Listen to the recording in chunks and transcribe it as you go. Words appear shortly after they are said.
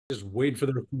Just wait for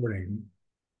the recording.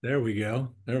 There we go.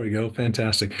 There we go.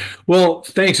 Fantastic. Well,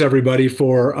 thanks everybody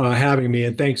for having me,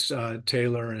 and thanks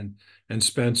Taylor and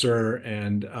Spencer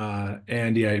and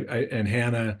Andy and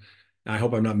Hannah. I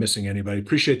hope I'm not missing anybody.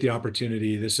 Appreciate the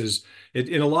opportunity. This is it,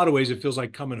 in a lot of ways. It feels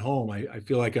like coming home. I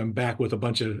feel like I'm back with a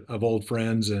bunch of old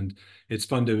friends, and it's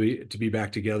fun to be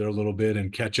back together a little bit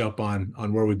and catch up on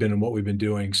where we've been and what we've been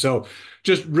doing. So,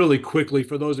 just really quickly,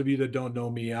 for those of you that don't know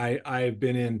me, I've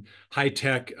been in high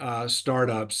tech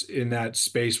startups in that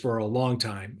space for a long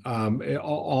time,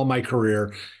 all my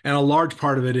career, and a large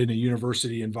part of it in a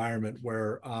university environment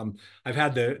where I've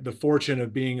had the fortune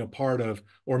of being a part of,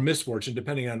 or misfortune,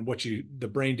 depending on the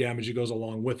brain damage that goes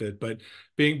along with it, but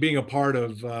being a part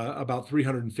of about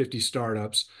 350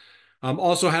 startups.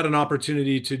 Also had an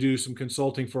opportunity to do some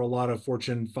consulting for a lot of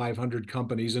Fortune 500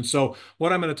 companies. And so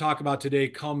what I'm going to talk about today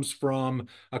comes from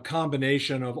a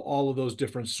combination of all of those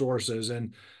different sources.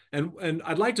 And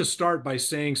I'd like to start by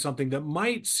saying something that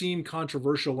might seem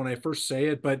controversial when I first say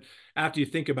it, but after you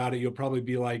think about it, you'll probably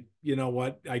be like, you know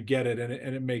what, I get it, and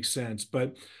it makes sense.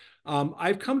 But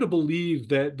I've come to believe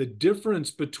that the difference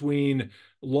between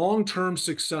long-term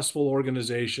successful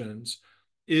organizations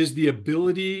is the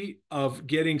ability of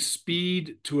getting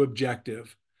speed to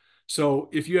objective. So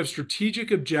if you have strategic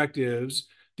objectives,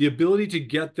 the ability to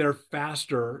get there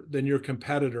faster than your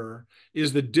competitor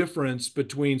is the difference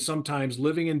between sometimes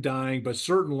living and dying, but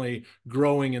certainly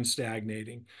growing and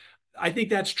stagnating. I think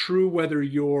that's true whether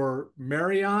you're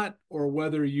Marriott or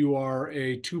whether you are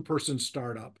a two-person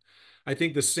startup. I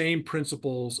think the same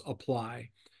principles apply.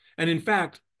 And in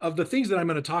fact, of the things that I'm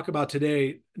going to talk about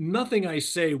today, nothing I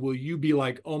say will you be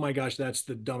like, oh my gosh, that's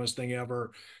the dumbest thing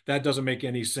ever. That doesn't make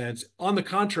any sense. On the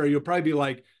contrary, you'll probably be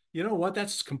like, you know what?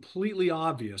 That's completely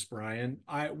obvious, Bryan.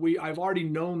 I've already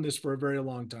known this for a very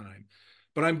long time.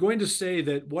 But I'm going to say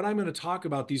that what I'm going to talk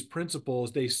about, these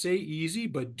principles, they say easy,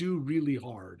 but do really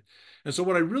hard. And so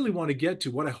what I really want to get to,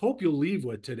 what I hope you'll leave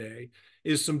with today,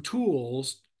 is some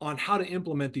tools on how to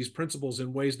implement these principles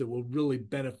in ways that will really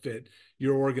benefit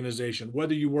your organization.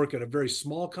 Whether you work at a very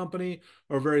small company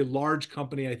or a very large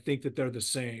company, I think that they're the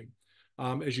same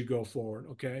as you go forward.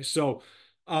 Okay. So,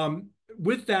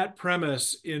 with that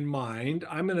premise in mind,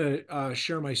 I'm going to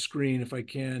share my screen if I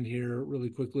can here really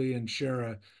quickly and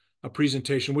share a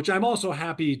presentation, which I'm also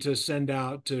happy to send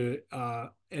out to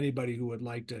anybody who would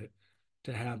like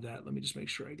to have that. Let me just make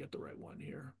sure I get the right one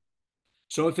here.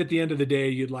 So if at the end of the day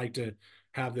you'd like to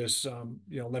have this,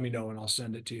 let me know and I'll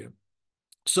send it to you.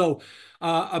 So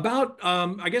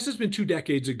I guess it's been 2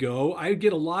 decades ago, I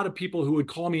get a lot of people who would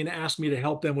call me and ask me to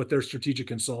help them with their strategic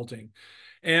consulting.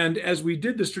 And as we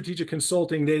did the strategic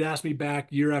consulting, they'd ask me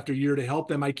back year after year to help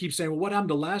them. I keep saying, well, what happened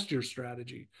to last year's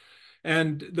strategy?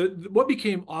 And what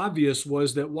became obvious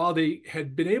was that while they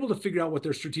had been able to figure out what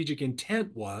their strategic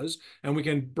intent was, and we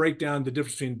can break down the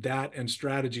difference between that and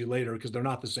strategy later because they're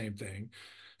not the same thing,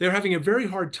 they're having a very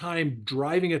hard time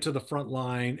driving it to the front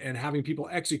line and having people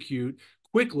execute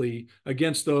quickly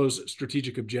against those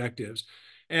strategic objectives.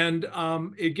 And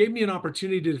it gave me an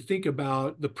opportunity to think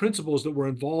about the principles that were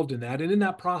involved in that. And in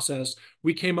that process,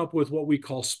 we came up with what we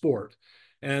call SPORT,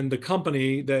 and the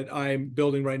company that I'm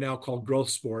building right now called Growth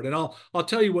Sport. And I'll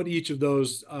tell you what each of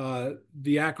those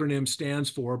the acronym stands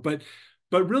for, but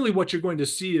really what you're going to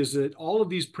see is that all of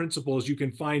these principles you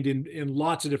can find in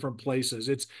lots of different places.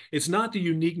 It's not the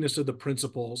uniqueness of the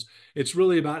principles. It's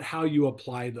really about how you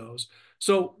apply those.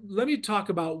 So let me talk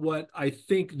about what I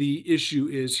think the issue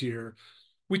is here.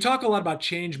 We talk a lot about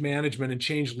change management and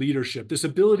change leadership, this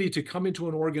ability to come into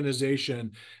an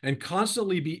organization and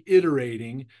constantly be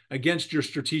iterating against your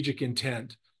strategic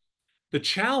intent. The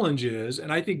challenge is,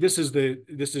 and I think this is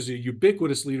a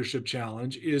ubiquitous leadership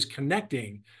challenge, is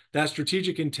connecting that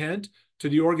strategic intent to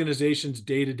the organization's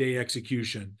day-to-day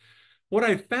execution. What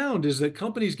I found is that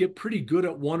companies get pretty good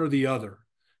at one or the other.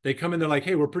 They come in, they're like,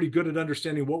 hey, we're pretty good at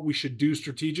understanding what we should do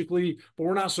strategically, but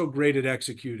we're not so great at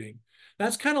executing.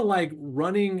 That's kind of like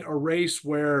running a race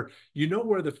where you know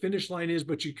where the finish line is,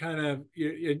 but you can't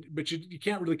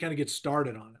really kind of get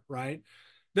started on it, right?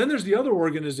 Then there's the other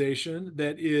organization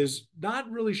that is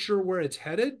not really sure where it's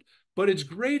headed, but it's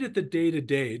great at the day to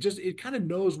day. It kind of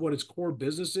knows what its core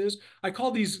business is. I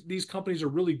call these companies are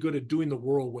really good at doing the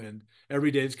whirlwind every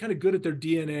day. It's kind of good at their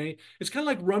DNA. It's kind of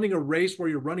like running a race where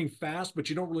you're running fast, but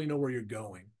you don't really know where you're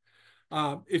going.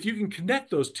 If you can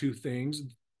connect those two things,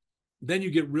 then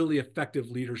you get really effective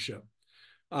leadership.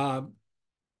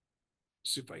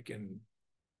 See if I can,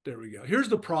 there we go. Here's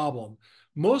the problem.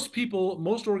 Most people,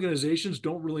 most organizations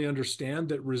don't really understand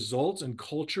that results and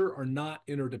culture are not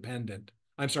interdependent.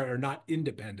 I'm sorry, are not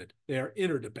independent. They are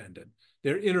interdependent.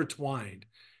 They're intertwined.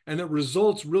 and that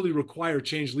results really require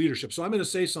change leadership. So I'm going to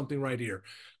say something right here.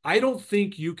 I don't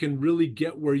think you can really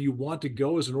get where you want to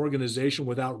go as an organization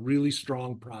without really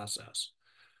strong process.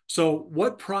 So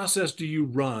what process do you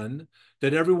run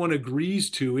that everyone agrees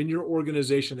to in your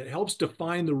organization that helps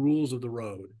define the rules of the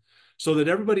road so that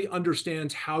everybody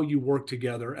understands how you work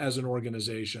together as an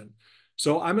organization?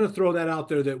 So I'm going to throw that out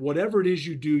there that whatever it is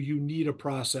you do, you need a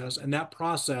process, and that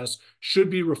process should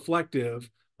be reflective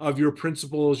of your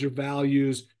principles, your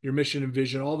values, your mission and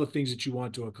vision, all the things that you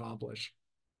want to accomplish.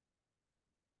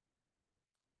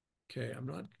 Okay, I'm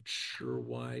not sure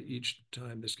why each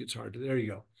time this gets hard. There you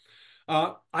go.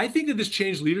 I think that this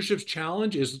change leadership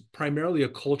challenge is primarily a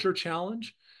culture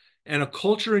challenge. And a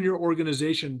culture in your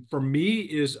organization, for me,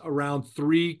 is around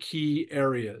three key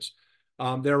areas.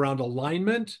 They're around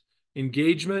alignment,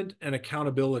 engagement, and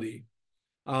accountability.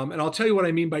 And I'll tell you what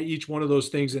I mean by each one of those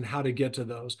things and how to get to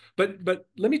those. But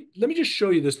let me just show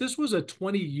you this. This was a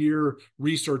 20-year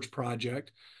research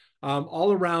project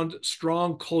all around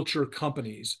strong culture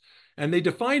companies. And they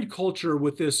defined culture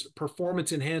with this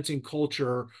performance enhancing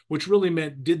culture, which really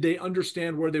meant, did they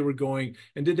understand where they were going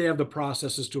and did they have the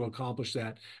processes to accomplish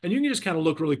that? And you can just kind of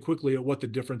look really quickly at what the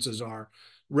differences are.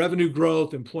 Revenue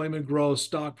growth, employment growth,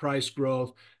 stock price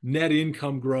growth, net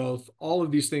income growth, all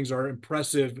of these things are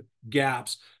impressive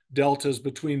gaps, deltas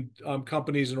between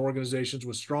companies and organizations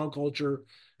with strong culture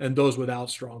and those without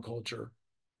strong culture.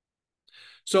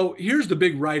 So here's the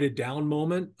big write it down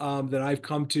moment that I've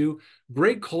come to.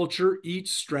 Great culture eats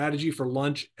strategy for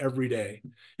lunch every day.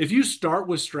 If you start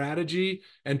with strategy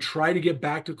and try to get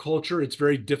back to culture, it's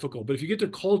very difficult. But if you get to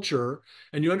culture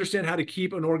and you understand how to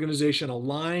keep an organization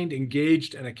aligned,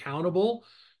 engaged, and accountable,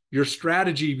 your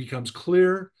strategy becomes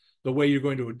clear. The way you're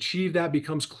going to achieve that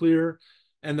becomes clear.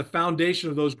 And the foundation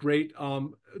of those great,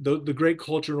 the great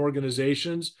culture and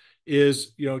organizations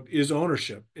is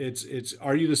ownership. It's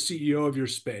are you the CEO of your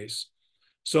space?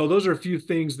 So those are a few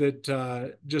things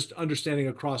that just understanding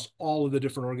across all of the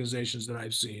different organizations that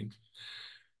I've seen.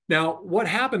 Now, what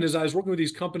happened is I was working with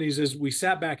these companies is we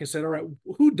sat back and said, all right,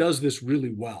 who does this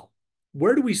really well?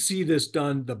 Where do we see this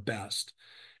done the best?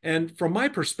 And from my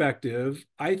perspective,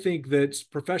 I think that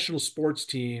professional sports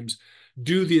teams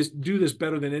do this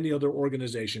better than any other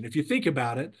organization. If you think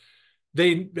about it,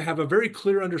 they have a very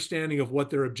clear understanding of what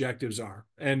their objectives are.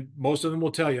 And most of them will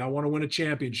tell you, I want to win a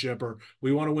championship, or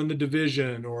we want to win the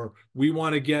division, or we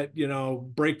want to get,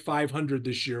 break 500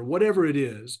 this year, whatever it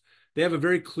is. They have a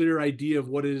very clear idea of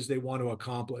what it is they want to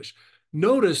accomplish.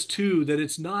 Notice too, that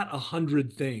it's not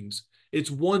 100 things. It's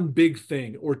one big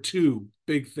thing or two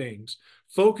big things.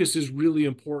 Focus is really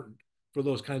important for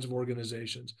those kinds of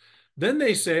organizations. Then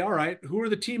they say, all right, who are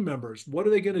the team members? What are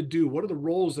they going to do? What are the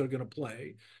roles they're going to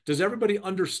play? Does everybody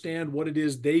understand what it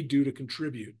is they do to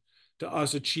contribute to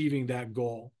us achieving that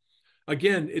goal?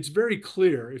 Again, it's very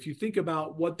clear. If you think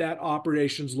about what that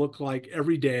operations look like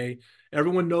every day,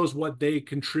 everyone knows what they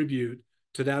contribute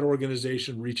to that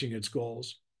organization reaching its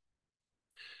goals.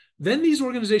 Then these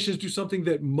organizations do something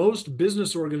that most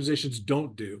business organizations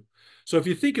don't do. So if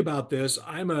you think about this,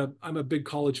 I'm a big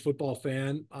college football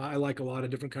fan. I like a lot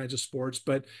of different kinds of sports,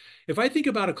 but if I think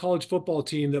about a college football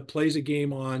team that plays a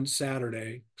game on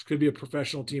Saturday, it could be a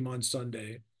professional team on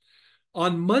Sunday.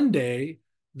 On Monday,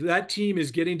 that team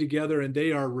is getting together and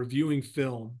they are reviewing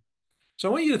film. So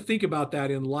I want you to think about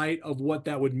that in light of what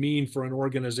that would mean for an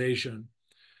organization.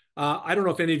 I don't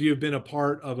know if any of you have been a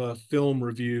part of a film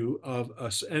review of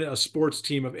a sports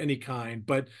team of any kind,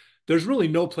 but there's really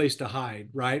no place to hide,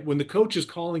 right? When the coach is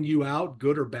calling you out,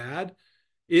 good or bad,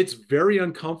 it's very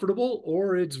uncomfortable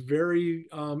or it's very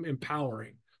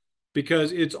empowering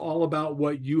because it's all about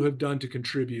what you have done to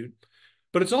contribute.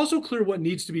 But it's also clear what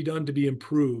needs to be done to be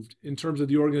improved in terms of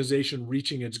the organization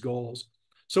reaching its goals.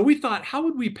 So we thought, how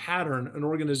would we pattern an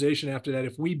organization after that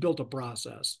if we built a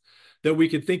process that we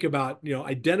could think about,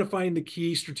 identifying the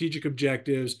key strategic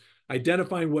objectives,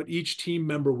 identifying what each team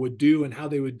member would do and how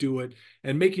they would do it,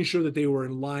 and making sure that they were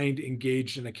aligned,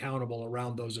 engaged, and accountable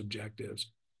around those objectives.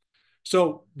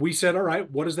 So we said, all right,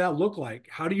 what does that look like?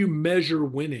 How do you measure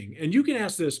winning? And you can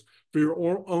ask this for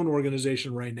your own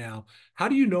organization right now. How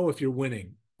do you know if you're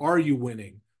winning? Are you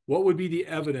winning? What would be the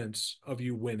evidence of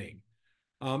you winning?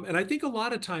 And I think a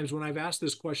lot of times when I've asked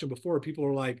this question before, people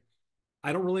are like,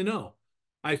 I don't really know.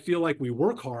 I feel like we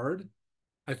work hard.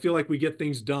 I feel like we get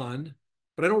things done,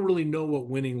 but I don't really know what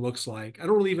winning looks like. I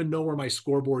don't really even know where my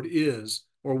scoreboard is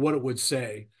or what it would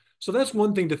say. So that's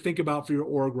one thing to think about for your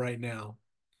org right now.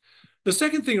 The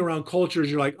second thing around culture is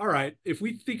you're like, all right, if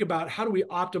we think about how do we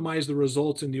optimize the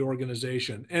results in the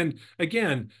organization? And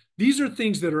again, these are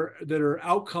things that are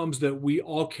outcomes that we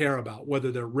all care about,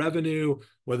 whether they're revenue,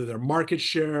 whether they're market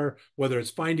share, whether it's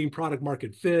finding product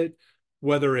market fit,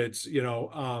 whether it's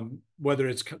whether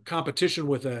it's competition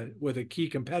with a key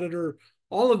competitor.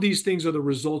 All of these things are the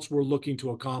results we're looking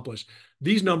to accomplish.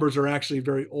 These numbers are actually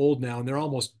very old now, and they're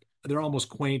almost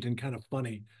quaint and kind of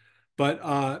funny.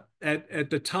 But at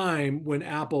the time when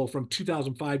Apple, from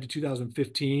 2005 to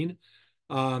 2015,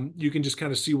 you can just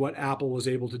kind of see what Apple was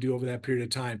able to do over that period of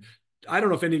time. I don't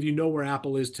know if any of you know where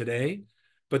Apple is today,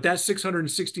 but that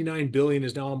 669 billion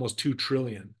is now almost 2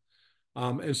 trillion.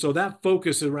 And so that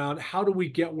focus around how do we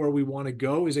get where we want to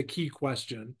go is a key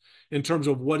question in terms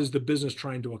of what is the business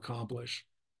trying to accomplish.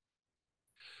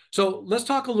 So let's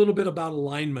talk a little bit about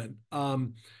alignment.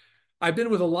 I've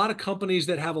been with a lot of companies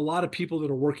that have a lot of people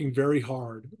that are working very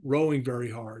hard, rowing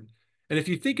very hard. And if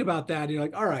you think about that, you're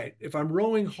like, all right, if I'm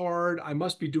rowing hard, I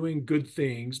must be doing good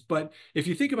things. But if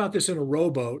you think about this in a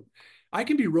rowboat, I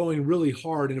can be rowing really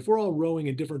hard. And if we're all rowing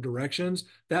in different directions,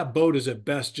 that boat is at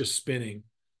best just spinning.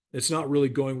 It's not really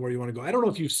going where you want to go. I don't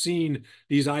know if you've seen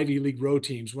these Ivy League row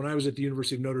teams. When I was at the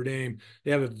University of Notre Dame, they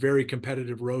have a very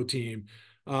competitive row team.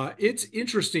 It's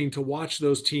interesting to watch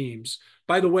those teams.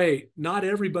 By the way, not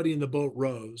everybody in the boat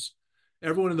rows.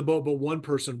 Everyone in the boat but one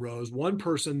person rows. One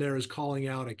person there is calling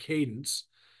out a cadence,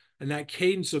 and that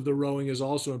cadence of the rowing is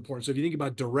also important. So if you think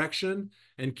about direction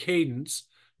and cadence,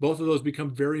 both of those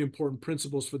become very important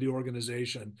principles for the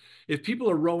organization. If people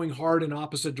are rowing hard in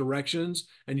opposite directions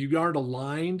and you aren't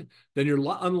aligned, then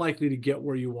you're unlikely to get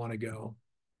where you want to go.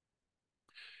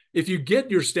 If you get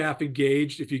your staff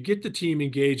engaged, if you get the team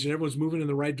engaged and everyone's moving in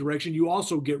the right direction, you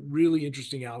also get really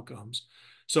interesting outcomes.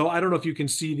 So I don't know if you can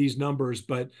see these numbers,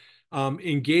 but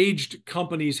engaged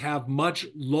companies have much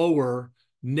lower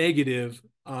negative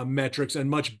metrics and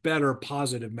much better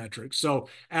positive metrics. So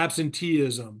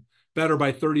absenteeism, better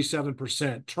by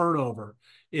 37%, turnover.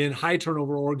 In high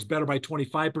turnover orgs, better by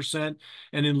 25%,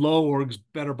 and in low orgs,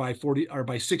 better by 40 or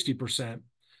by 60%.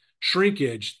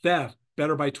 Shrinkage, theft,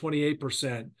 better by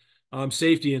 28%.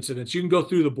 Safety incidents, you can go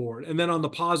through the board. And then on the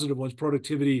positive ones,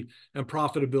 productivity and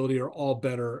profitability are all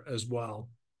better as well.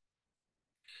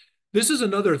 This is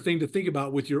another thing to think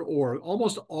about with your org.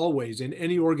 Almost always in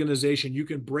any organization, you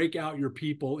can break out your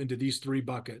people into these three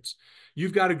buckets.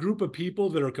 You've got a group of people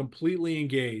that are completely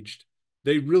engaged.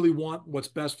 They really want what's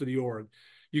best for the org.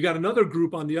 You got another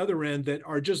group on the other end that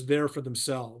are just there for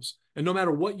themselves. And no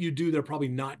matter what you do, they're probably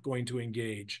not going to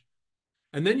engage.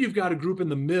 And then you've got a group in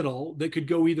the middle that could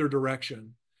go either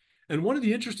direction. And one of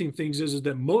the interesting things is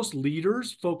that most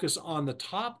leaders focus on the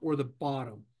top or the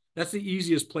bottom. That's the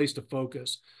easiest place to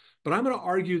focus. But I'm going to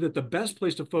argue that the best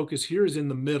place to focus here is in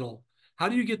the middle. How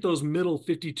do you get those middle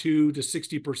 52 to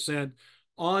 60%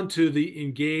 onto the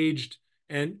engaged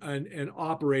and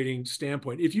operating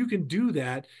standpoint? If you can do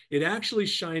that, it actually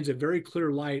shines a very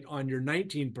clear light on your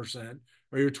 19%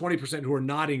 or your 20% who are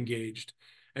not engaged.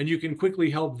 And you can quickly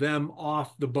help them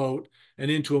off the boat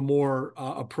and into a more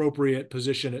appropriate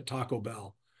position at Taco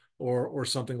Bell or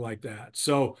something like that.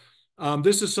 So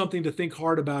this is something to think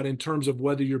hard about in terms of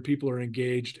whether your people are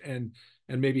engaged and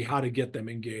maybe how to get them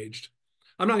engaged.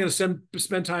 I'm not going to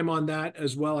spend time on that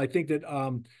as well. I think that,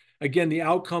 again, the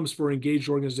outcomes for engaged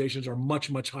organizations are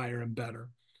much, much higher and better.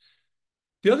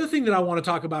 The other thing that I want to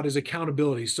talk about is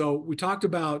accountability. So we talked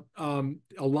about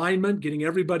alignment, getting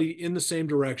everybody in the same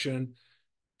direction,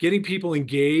 getting people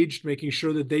engaged, making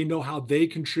sure that they know how they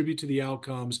contribute to the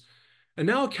outcomes. And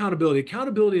now accountability.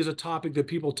 Accountability is a topic that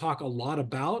people talk a lot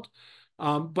about,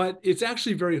 but it's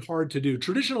actually very hard to do.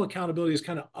 Traditional accountability is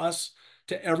kind of us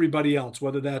to everybody else,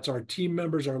 whether that's our team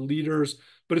members, our leaders,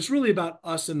 but it's really about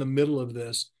us in the middle of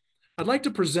this. I'd like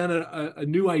to present a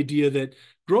new idea that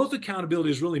growth accountability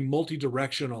is really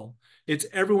multi-directional. It's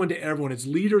everyone to everyone. It's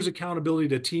leaders' accountability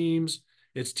to teams.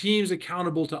 It's teams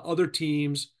accountable to other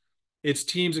teams. It's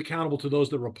teams accountable to those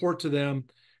that report to them.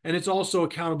 And it's also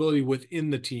accountability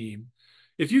within the team.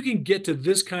 If you can get to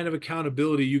this kind of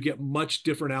accountability, you get much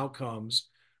different outcomes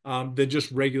than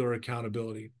just regular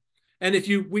accountability. And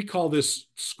we call this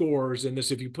scores, and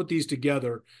if you put these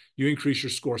together, you increase your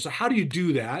score. So how do you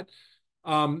do that?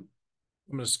 I'm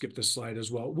going to skip this slide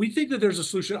as well. We think that there's a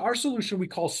solution. Our solution we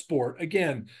call SPORT.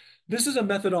 Again, this is a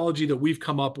methodology that we've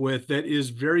come up with that is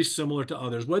very similar to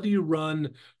others. Whether you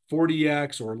run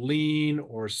 40X or Lean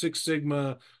or Six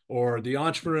Sigma or the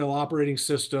entrepreneurial operating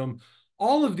system,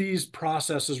 all of these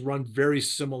processes run very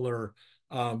similar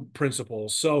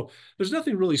principles. So there's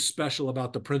nothing really special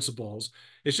about the principles.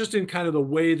 It's just in kind of the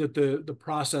way that the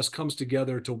process comes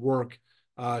together to work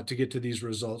to get to these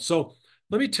results. So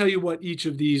let me tell you what each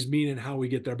of these mean and how we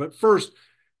get there. But first,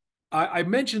 I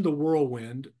mentioned the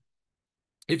whirlwind.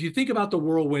 If you think about the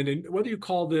whirlwind, and whether you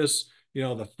call this,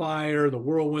 the fire, the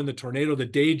whirlwind, the tornado, the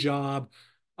day job,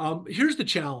 here's the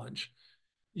challenge.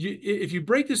 If you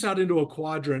break this out into a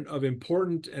quadrant of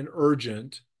important and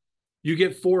urgent, you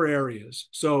get four areas.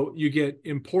 So you get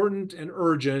important and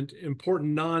urgent,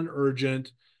 important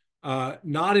non-urgent,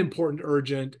 not important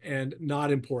urgent, and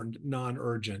not important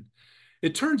non-urgent.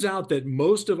 It turns out that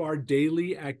most of our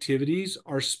daily activities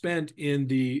are spent in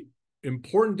the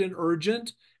important and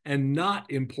urgent and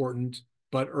not important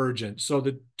but urgent. So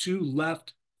the two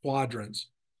left quadrants.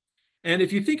 And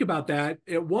if you think about that,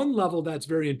 at one level, that's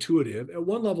very intuitive. At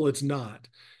one level, it's not.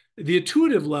 The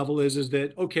intuitive level is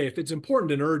that, okay, if it's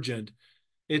important and urgent,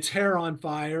 it's hair on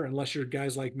fire, unless you're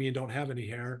guys like me and don't have any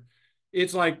hair.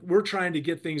 It's like we're trying to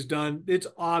get things done. It's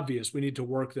obvious we need to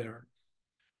work there.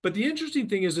 But the interesting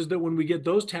thing is that when we get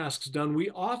those tasks done,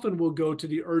 we often will go to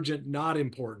the urgent, not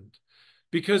important,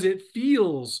 because it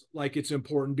feels like it's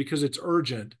important because it's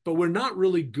urgent, but we're not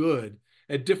really good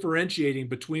at differentiating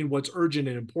between what's urgent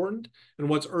and important and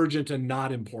what's urgent and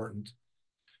not important.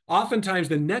 Oftentimes,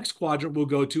 the next quadrant we'll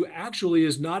go to actually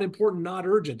is not important, not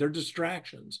urgent. They're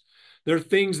distractions. They're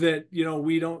things that,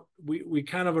 we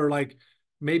kind of are like,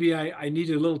 maybe I need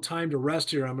a little time to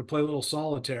rest here. I'm going to play a little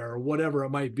solitaire or whatever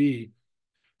it might be.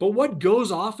 But what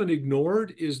goes often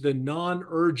ignored is the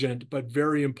non-urgent but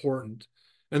very important.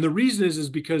 And the reason is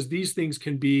because these things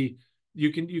can be,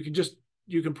 you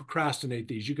can procrastinate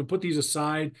these. You can put these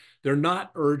aside. They're not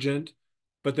urgent,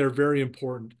 but they're very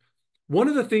important. One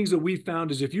of the things that we found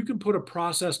is if you can put a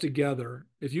process together,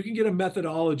 if you can get a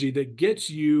methodology that gets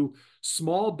you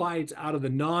small bites out of the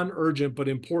non-urgent but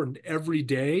important every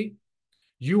day,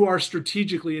 you are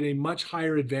strategically at a much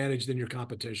higher advantage than your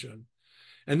competition.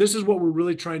 And this is what we're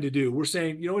really trying to do. We're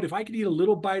saying, you know what, if I could eat a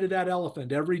little bite of that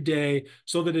elephant every day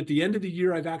so that at the end of the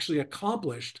year, I've actually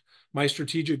accomplished my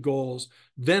strategic goals,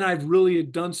 then I've really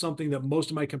done something that most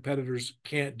of my competitors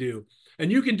can't do.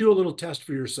 And you can do a little test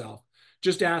for yourself.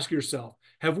 Just ask yourself,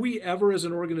 have we ever as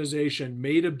an organization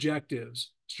made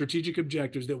objectives, strategic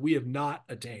objectives that we have not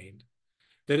attained?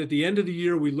 That at the end of the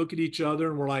year, we look at each other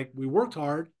and we're like, we worked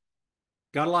hard,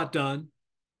 got a lot done,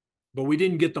 but we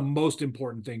didn't get the most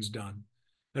important things done.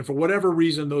 And for whatever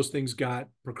reason, those things got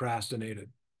procrastinated.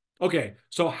 Okay,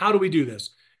 so how do we do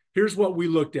this? Here's what we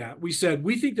looked at. We said,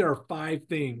 we think there are 5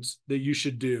 things that you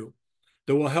should do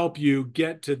that will help you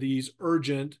get to these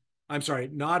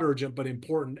not urgent, but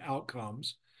important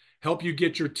outcomes, help you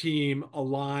get your team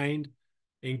aligned,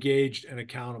 engaged, and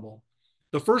accountable.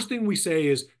 The first thing we say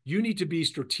is you need to be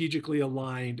strategically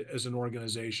aligned as an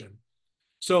organization.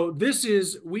 So this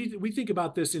is, we think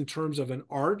about this in terms of an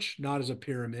arch, not as a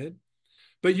pyramid.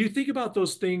 But you think about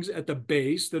those things at the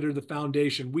base that are the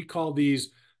foundation. We call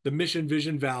these the mission,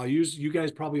 vision, values. You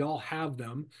guys probably all have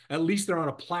them. At least they're on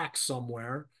a plaque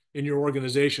somewhere in your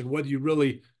organization. Whether you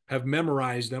really have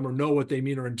memorized them or know what they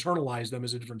mean or internalize them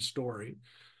is a different story.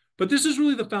 But this is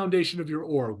really the foundation of your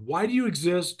org. Why do you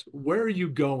exist? Where are you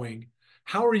going?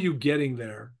 How are you getting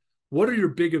there? What are your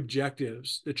big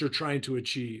objectives that you're trying to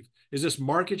achieve? Is this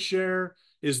market share?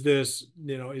 Is this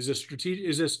strategic?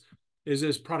 Is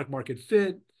this product market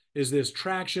fit? Is this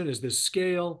traction? Is this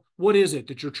scale? What is it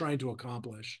that you're trying to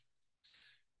accomplish?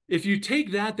 If you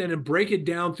take that then and break it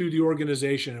down through the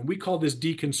organization, and we call this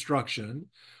deconstruction,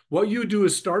 what you do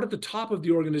is start at the top of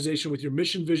the organization with your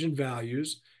mission, vision,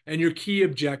 values, and your key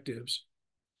objectives.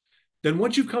 Then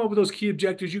once you've come up with those key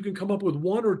objectives, you can come up with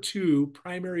 1 or 2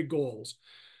 primary goals.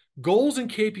 Goals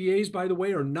and KPIs, by the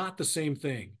way, are not the same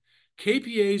thing.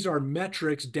 KPIs are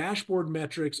metrics, dashboard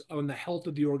metrics on the health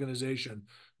of the organization.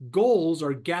 Goals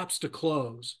are gaps to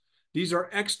close. These are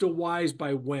X to Y's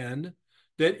by when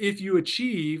that if you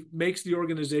achieve makes the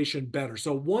organization better.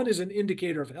 So one is an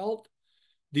indicator of health.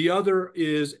 The other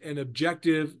is an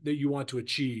objective that you want to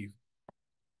achieve.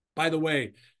 By the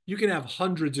way, you can have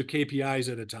hundreds of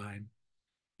KPIs at a time.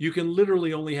 You can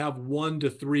literally only have 1 to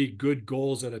 3 good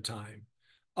goals at a time.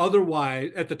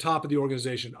 Otherwise, at the top of the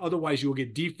organization, otherwise you will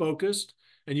get defocused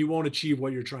and you won't achieve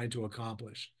what you're trying to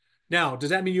accomplish. Now, does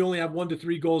that mean you only have 1 to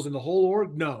 3 goals in the whole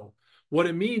org? No. What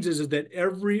it means is that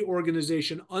every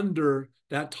organization under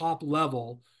that top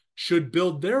level should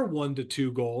build their 1 to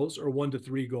 2 goals or 1 to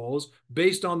 3 goals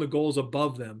based on the goals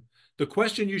above them. The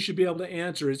question you should be able to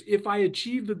answer is, if I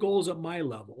achieve the goals at my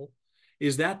level,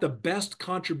 is that the best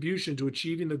contribution to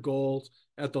achieving the goals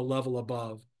at the level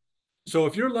above? So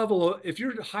if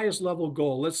your highest level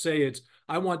goal, let's say it's,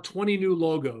 I want 20 new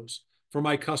logos for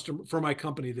my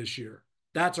company this year.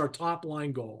 That's our top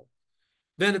line goal.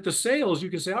 Then at the sales, you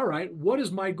can say, all right, what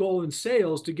is my goal in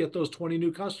sales to get those 20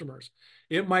 new customers?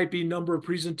 It might be number of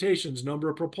presentations, number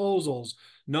of proposals,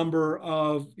 number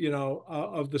of,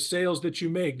 of the sales that you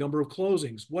make, number of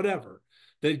closings, whatever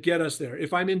that get us there.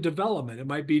 If I'm in development, it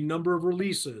might be number of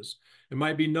releases. It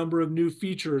might be number of new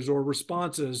features or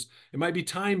responses. It might be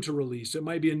time to release. It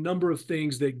might be a number of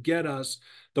things that get us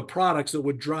the products that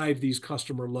would drive these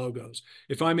customer logos.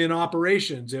 If I'm in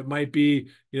operations, it might be,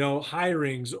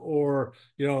 hirings or,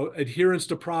 adherence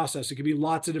to process. It could be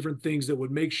lots of different things that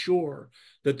would make sure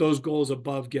that those goals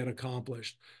above get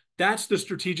accomplished. That's the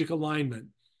strategic alignment.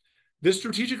 This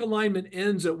strategic alignment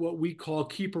ends at what we call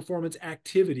key performance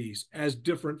activities, as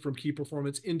different from key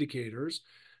performance indicators.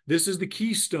 This is the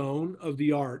keystone of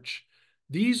the arch.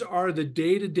 These are the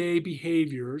day-to-day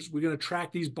behaviors. We're going to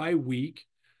track these by week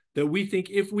that we think,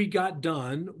 if we got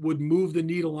done, would move the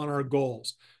needle on our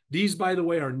goals. These, by the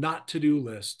way, are not to-do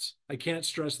lists. I can't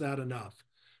stress that enough.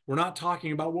 We're not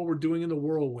talking about what we're doing in the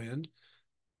whirlwind.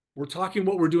 We're talking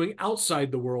what we're doing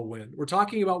outside the whirlwind. We're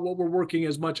talking about what we're working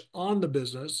as much on the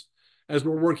business as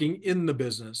we're working in the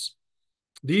business.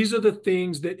 These are the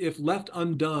things that, if left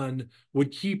undone,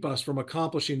 would keep us from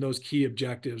accomplishing those key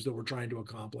objectives that we're trying to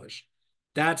accomplish.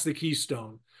 That's the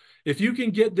keystone. If you can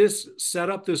get this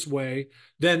set up this way,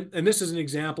 then, and this is an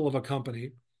example of a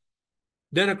company,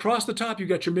 then across the top, you've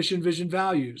got your mission, vision,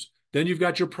 values. Then you've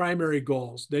got your primary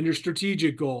goals, then your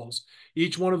strategic goals.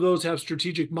 Each one of those have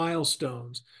strategic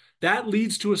milestones. That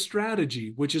leads to a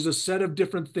strategy, which is a set of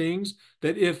different things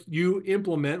that, if you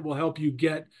implement, will help you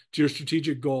get to your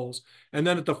strategic goals. And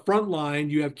then at the front line,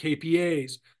 you have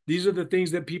KPAs. These are the things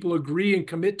that people agree and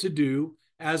commit to do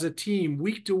as a team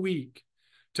week to week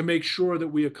to make sure that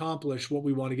we accomplish what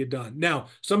we want to get done. Now,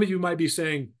 some of you might be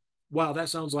saying, wow, that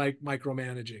sounds like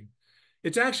micromanaging.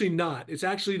 It's actually not. It's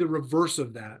actually the reverse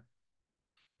of that.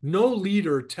 No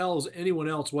leader tells anyone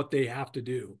else what they have to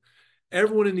do.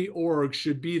 Everyone in the org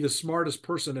should be the smartest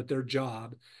person at their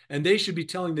job, and they should be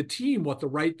telling the team what the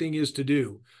right thing is to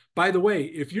do. By the way,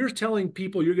 if you're telling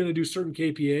people you're going to do certain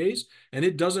KPAs and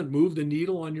it doesn't move the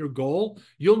needle on your goal,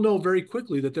 you'll know very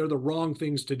quickly that they're the wrong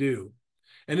things to do.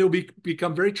 And it'll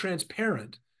become very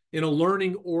transparent in a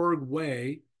learning org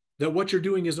way that what you're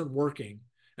doing isn't working,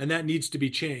 and that needs to be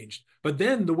changed. But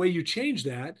then the way you change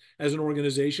that as an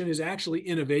organization is actually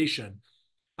innovation.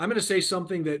 I'm going to say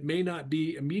something that may not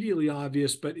be immediately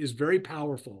obvious, but is very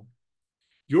powerful.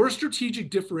 Your strategic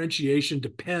differentiation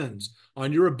depends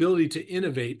on your ability to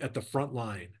innovate at the front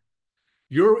line.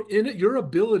 Your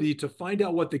ability to find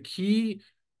out what the key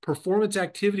performance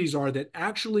activities are that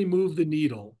actually move the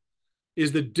needle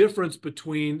is the difference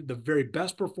between the very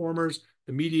best performers,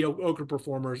 the mediocre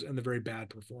performers, and the very bad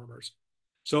performers.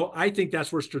 So I think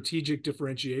that's where strategic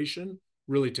differentiation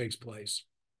really takes place.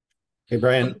 Hey,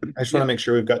 Bryan, I just want to make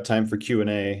sure we've got time for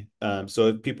Q&A. So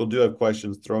if people do have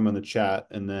questions, throw them in the chat,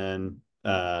 and then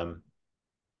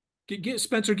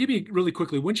Spencer, give me really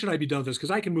quickly, when should I be done with this?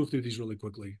 Because I can move through these really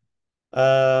quickly.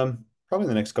 Probably in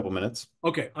the next couple minutes.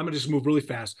 Okay, I'm going to just move really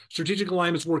fast. Strategic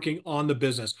alignment's working on the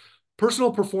business.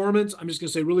 Personal performance, I'm just going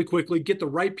to say really quickly, get the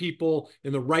right people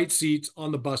in the right seats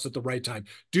on the bus at the right time.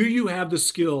 Do you have the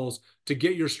skills to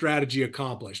get your strategy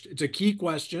accomplished? It's a key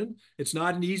question. It's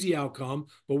not an easy outcome,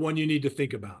 but one you need to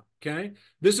think about, okay?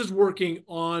 This is working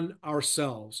on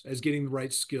ourselves as getting the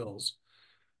right skills.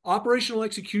 Operational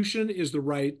execution is the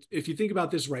right, if you think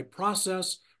about this, right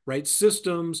process, right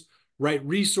systems, right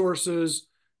resources,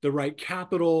 the right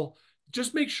capital.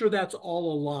 Just make sure that's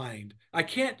all aligned. I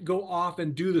can't go off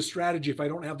and do the strategy if I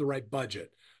don't have the right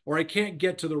budget, or I can't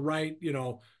get to the right,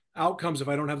 outcomes if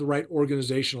I don't have the right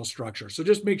organizational structure. So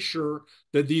just make sure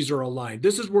that these are aligned.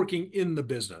 This is working in the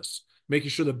business,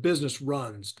 making sure the business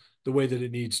runs the way that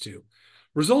it needs to.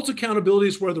 Results accountability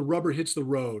is where the rubber hits the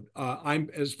road,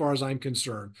 as far as I'm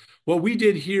concerned. What we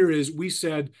did here is we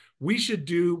said we should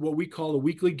do what we call a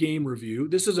weekly game review.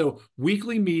 This is a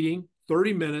weekly meeting,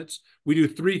 30 minutes. We do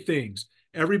 3 things.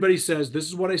 Everybody says, this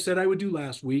is what I said I would do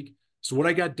last week. This is what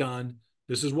I got done.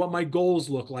 This is what my goals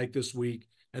look like this week.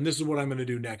 And this is what I'm going to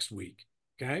do next week.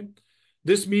 Okay.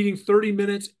 This meeting, 30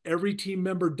 minutes. Every team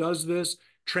member does this.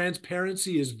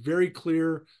 Transparency is very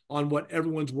clear on what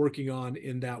everyone's working on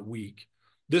in that week.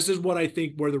 This is what I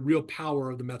think where the real power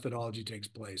of the methodology takes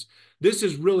place. This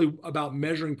is really about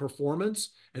measuring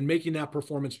performance and making that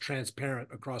performance transparent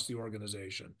across the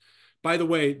organization. By the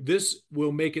way, this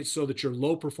will make it so that your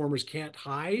low performers can't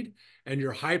hide and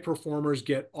your high performers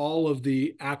get all of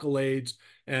the accolades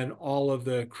and all of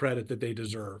the credit that they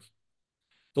deserve.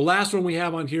 The last one we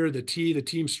have on here, the T, the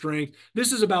team strength.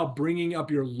 This is about bringing up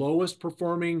your lowest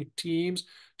performing teams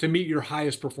to meet your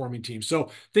highest performing teams. So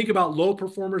think about low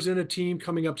performers in a team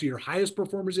coming up to your highest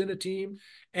performers in a team,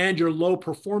 and your low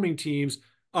performing teams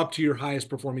up to your highest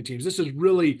performing teams. This is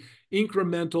really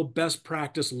incremental best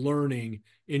practice learning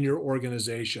in your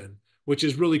organization, which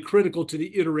is really critical to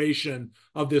the iteration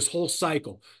of this whole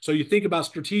cycle. So you think about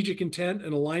strategic intent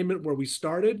and alignment where we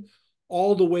started,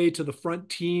 all the way to the front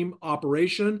team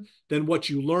operation. Then what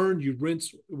you learn, you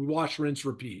rinse, wash, rinse,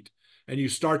 repeat. And you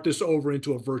start this over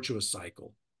into a virtuous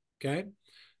cycle. Okay.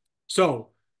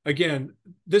 So again,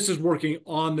 this is working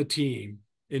on the team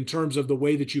in terms of the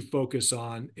way that you focus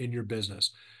on in your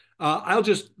business. I'll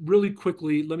just really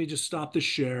quickly, let me just stop the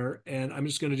share, and I'm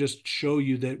just going to just show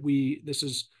you that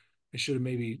I should have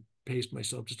maybe paced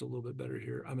myself just a little bit better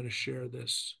here. I'm going to share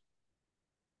this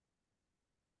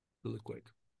really quick.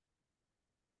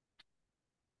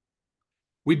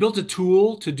 We built a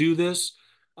tool to do this.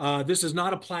 This is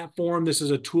not a platform. This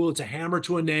is a tool. It's a hammer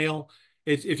to a nail.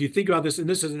 If you think about this, and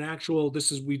this is an actual,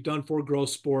 this is, we've done for Growth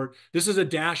Sport. This is a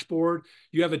dashboard.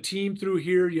 You have a team through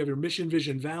here. You have your mission,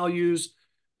 vision, values.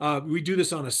 We do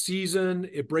this on a season.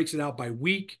 It breaks it out by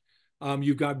week.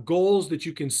 You've got goals that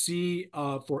you can see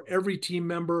for every team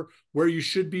member, where you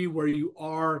should be, where you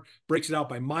are, breaks it out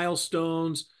by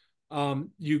milestones.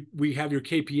 We have your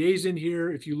KPAs in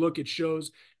here. If you look, it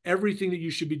shows everything that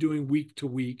you should be doing week to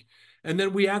week. And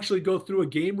then we actually go through a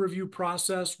game review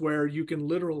process where you can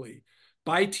literally,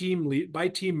 by team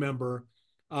member,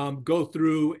 go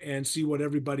through and see what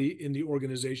everybody in the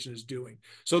organization is doing.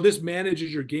 So this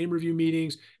manages your game review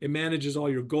meetings. It manages all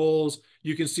your goals.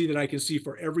 You can see that I can see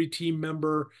for every team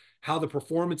member how the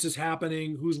performance is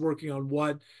happening, who's working on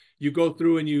what. You go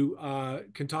through and you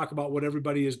can talk about what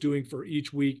everybody is doing for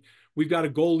each week. We've got a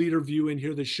goal leader view in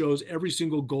here that shows every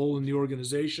single goal in the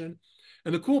organization.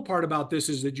 And the cool part about this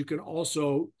is that you can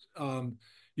also,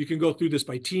 you can go through this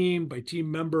by team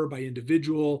member, by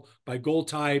individual, by goal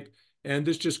type. And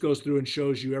this just goes through and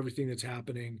shows you everything that's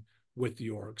happening with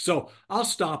the org. So I'll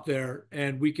stop there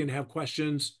and we can have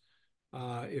questions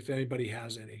if anybody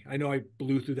has any. I know I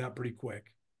blew through that pretty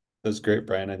quick. That's great,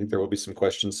 Bryan. I think there will be some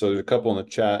questions. So there's a couple in the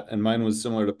chat, and mine was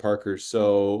similar to Parker's.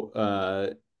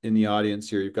 So in the audience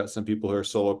here, you've got some people who are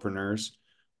solopreneurs,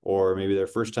 or maybe they're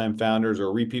first-time founders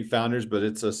or repeat founders, but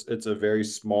it's a very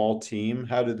small team.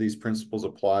 How do these principles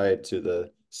apply to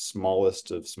the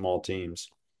smallest of small teams?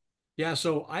 Yeah,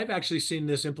 so I've actually seen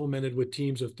this implemented with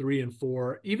teams of 3 and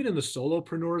 4, even in the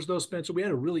solopreneurs, though, Spencer. We had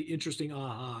a really interesting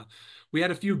aha. We had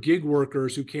a few gig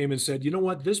workers who came and said, you know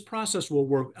what, this process will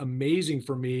work amazing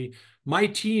for me. My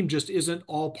team just isn't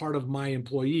all part of my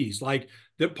employees. Like,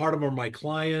 that part of them are my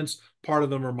clients, part of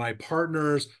them are my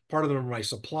partners, part of them are my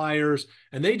suppliers,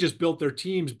 and they just built their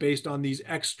teams based on these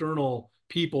external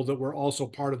people that were also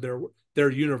part of their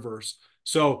universe.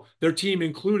 So their team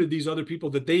included these other people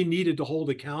that they needed to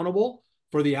hold accountable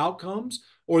for the outcomes,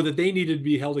 or that they needed to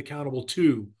be held accountable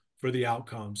to for the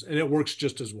outcomes. And it works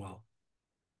just as well.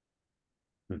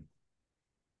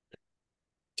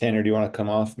 Tanner, do you want to come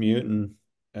off mute and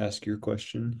ask your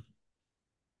question?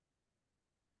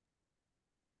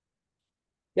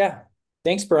 Yeah.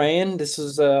 Thanks, Bryan. This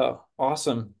is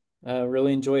awesome.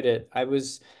 Really enjoyed it.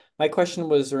 My question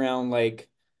was around like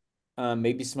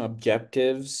maybe some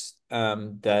objectives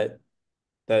that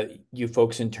you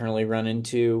folks internally run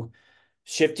into,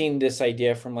 shifting this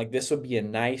idea from like this would be a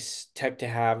nice tech to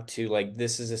have to like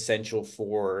this is essential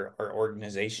for our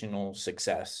organizational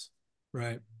success.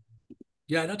 Right.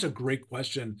 Yeah, that's a great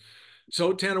question.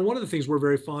 So, Tanner, one of the things we're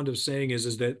very fond of saying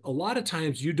is that a lot of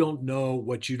times you don't know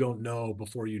what you don't know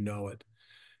before you know it.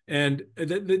 And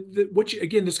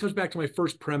again, this comes back to my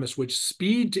first premise, which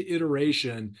speed to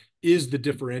iteration is the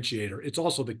differentiator. It's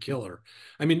also the killer.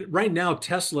 I mean, right now,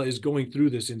 Tesla is going through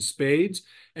this in spades,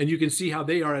 and you can see how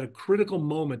they are at a critical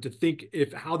moment to think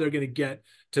how they're going to get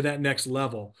to that next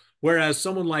level. Whereas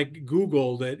someone like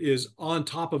Google that is on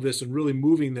top of this and really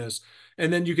moving this,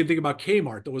 and then you can think about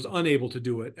Kmart that was unable to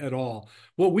do it at all.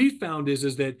 What we found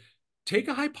is that take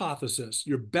a hypothesis,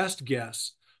 your best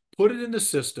guess, put it in the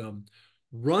system,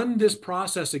 run this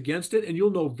process against it, and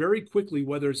you'll know very quickly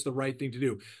whether it's the right thing to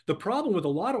do. The problem with a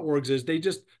lot of orgs is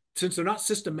since they're not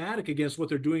systematic against what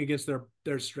they're doing against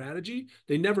their strategy,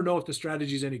 they never know if the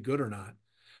strategy is any good or not.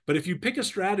 But if you pick a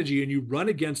strategy and you run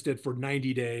against it for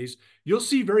 90 days, you'll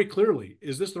see very clearly,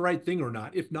 is this the right thing or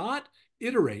not? If not,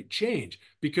 iterate, change,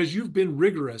 because you've been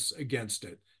rigorous against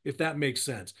it, if that makes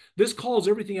sense. This calls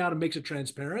everything out and makes it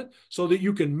transparent so that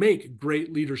you can make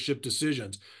great leadership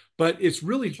decisions. But it's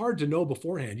really hard to know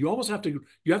beforehand. You almost have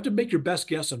to make your best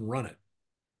guess and run it.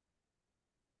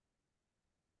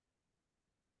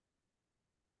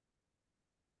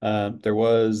 There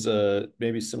was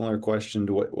maybe similar question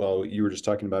to what, well, you were just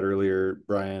talking about earlier,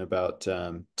 Brian, about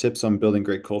tips on building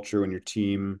great culture when your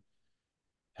team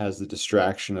has the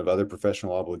distraction of other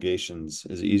professional obligations.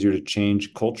 Is it easier to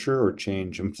change culture or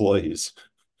change employees?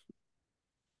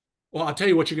 Well, I'll tell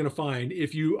you what you're going to find.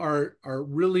 If you are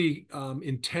really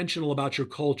intentional about your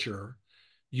culture,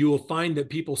 you will find that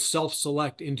people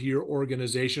self-select into your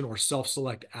organization or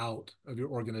self-select out of your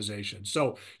organization.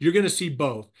 So you're going to see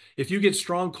both. If you get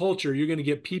strong culture, you're going to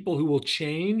get people who will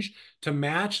change to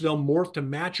match. They'll morph to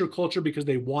match your culture because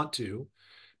they want to.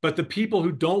 But the people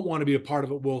who don't want to be a part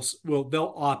of it will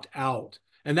they'll opt out.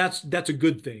 And that's a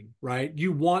good thing, right?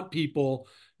 You want people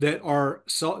that are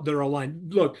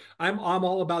aligned. Look, I'm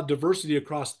all about diversity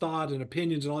across thought and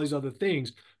opinions and all these other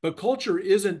things, but culture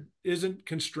isn't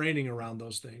constraining around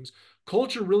those things.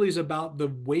 Culture really is about the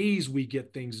ways we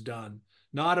get things done,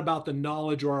 not about the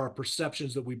knowledge or our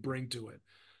perceptions that we bring to it.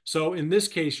 So in this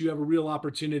case, you have a real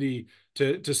opportunity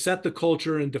to set the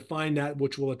culture and define that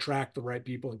which will attract the right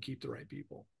people and keep the right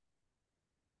people.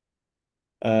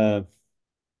 Uh,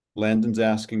 Landon's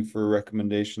asking for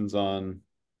recommendations on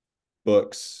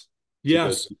books to go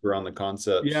Yes, deeper on the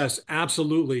concepts. yes,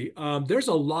 absolutely. There's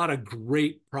a lot of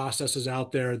great processes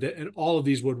out there that, and all of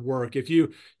these would work. If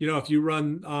you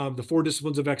run the Four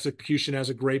Disciplines of Execution has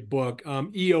a great book.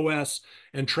 EOS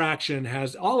and Traction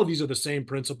has all of these are the same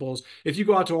principles. If you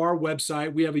go out to our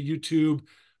website, we have a YouTube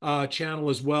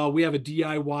channel as well. We have a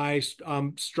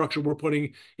DIY structure we're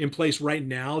putting in place right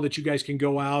now that you guys can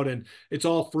go out and it's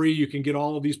all free. You can get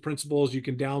all of these principles. You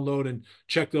can download and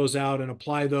check those out and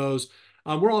apply those.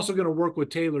 We're also going to work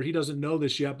with Taylor. He doesn't know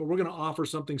this yet, but we're going to offer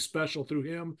something special through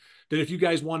him that if you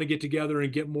guys want to get together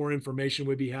and get more information,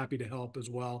 we'd be happy to help as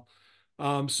well.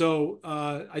 I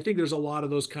think there's a lot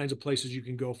of those kinds of places you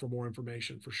can go for more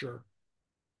information for sure.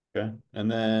 Okay.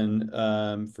 And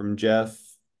then from Jeff,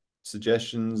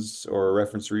 suggestions or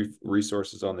reference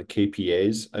resources on the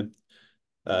KPAs.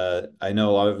 I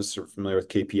know a lot of us are familiar with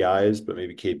KPIs, but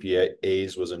maybe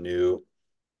KPAs was a new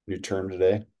term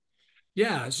today.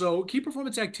 Yeah, so key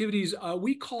performance activities,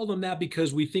 we call them that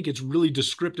because we think it's really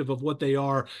descriptive of what they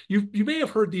are. You may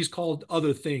have heard these called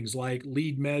other things like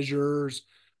lead measure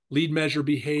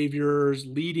behaviors,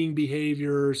 leading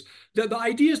behaviors. The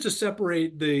idea is to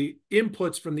separate the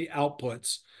inputs from the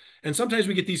outputs. And sometimes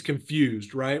we get these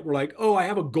confused, right? We're like, oh, I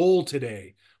have a goal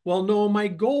today. Well, no, my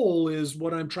goal is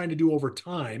what I'm trying to do over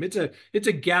time. It's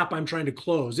a gap I'm trying to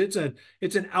close. It's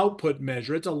an output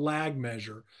measure. It's a lag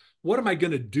measure. What am I going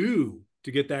to do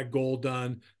to get that goal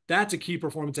done? That's a key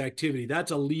performance activity. That's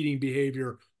a leading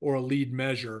behavior or a lead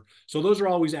measure. So those are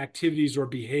always activities or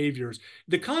behaviors.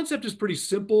 The concept is pretty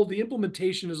simple. The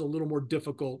implementation is a little more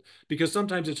difficult because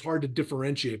sometimes it's hard to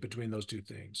differentiate between those two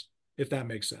things, if that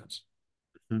makes sense.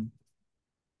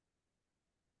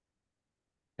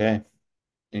 Okay.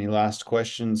 Any last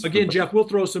questions for Again, Brian? Jeff, we'll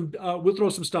throw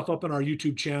some stuff up on our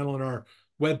YouTube channel and our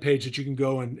webpage that you can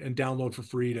go and download for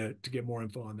free to get more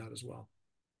info on that as well.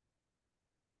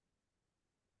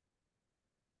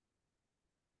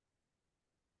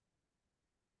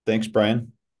 Thanks,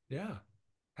 Brian. Yeah,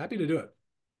 happy to do it.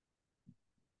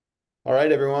 All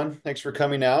right, everyone. Thanks for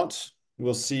coming out.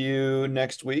 We'll see you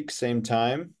next week, same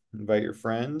time. Invite your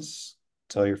friends,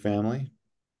 tell your family.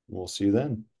 We'll see you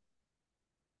then.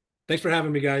 Thanks for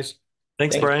having me, guys.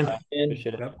 Thanks, Thanks, Brian. Brian.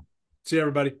 Appreciate it. Yep. See you,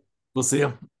 everybody. We'll see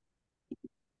you.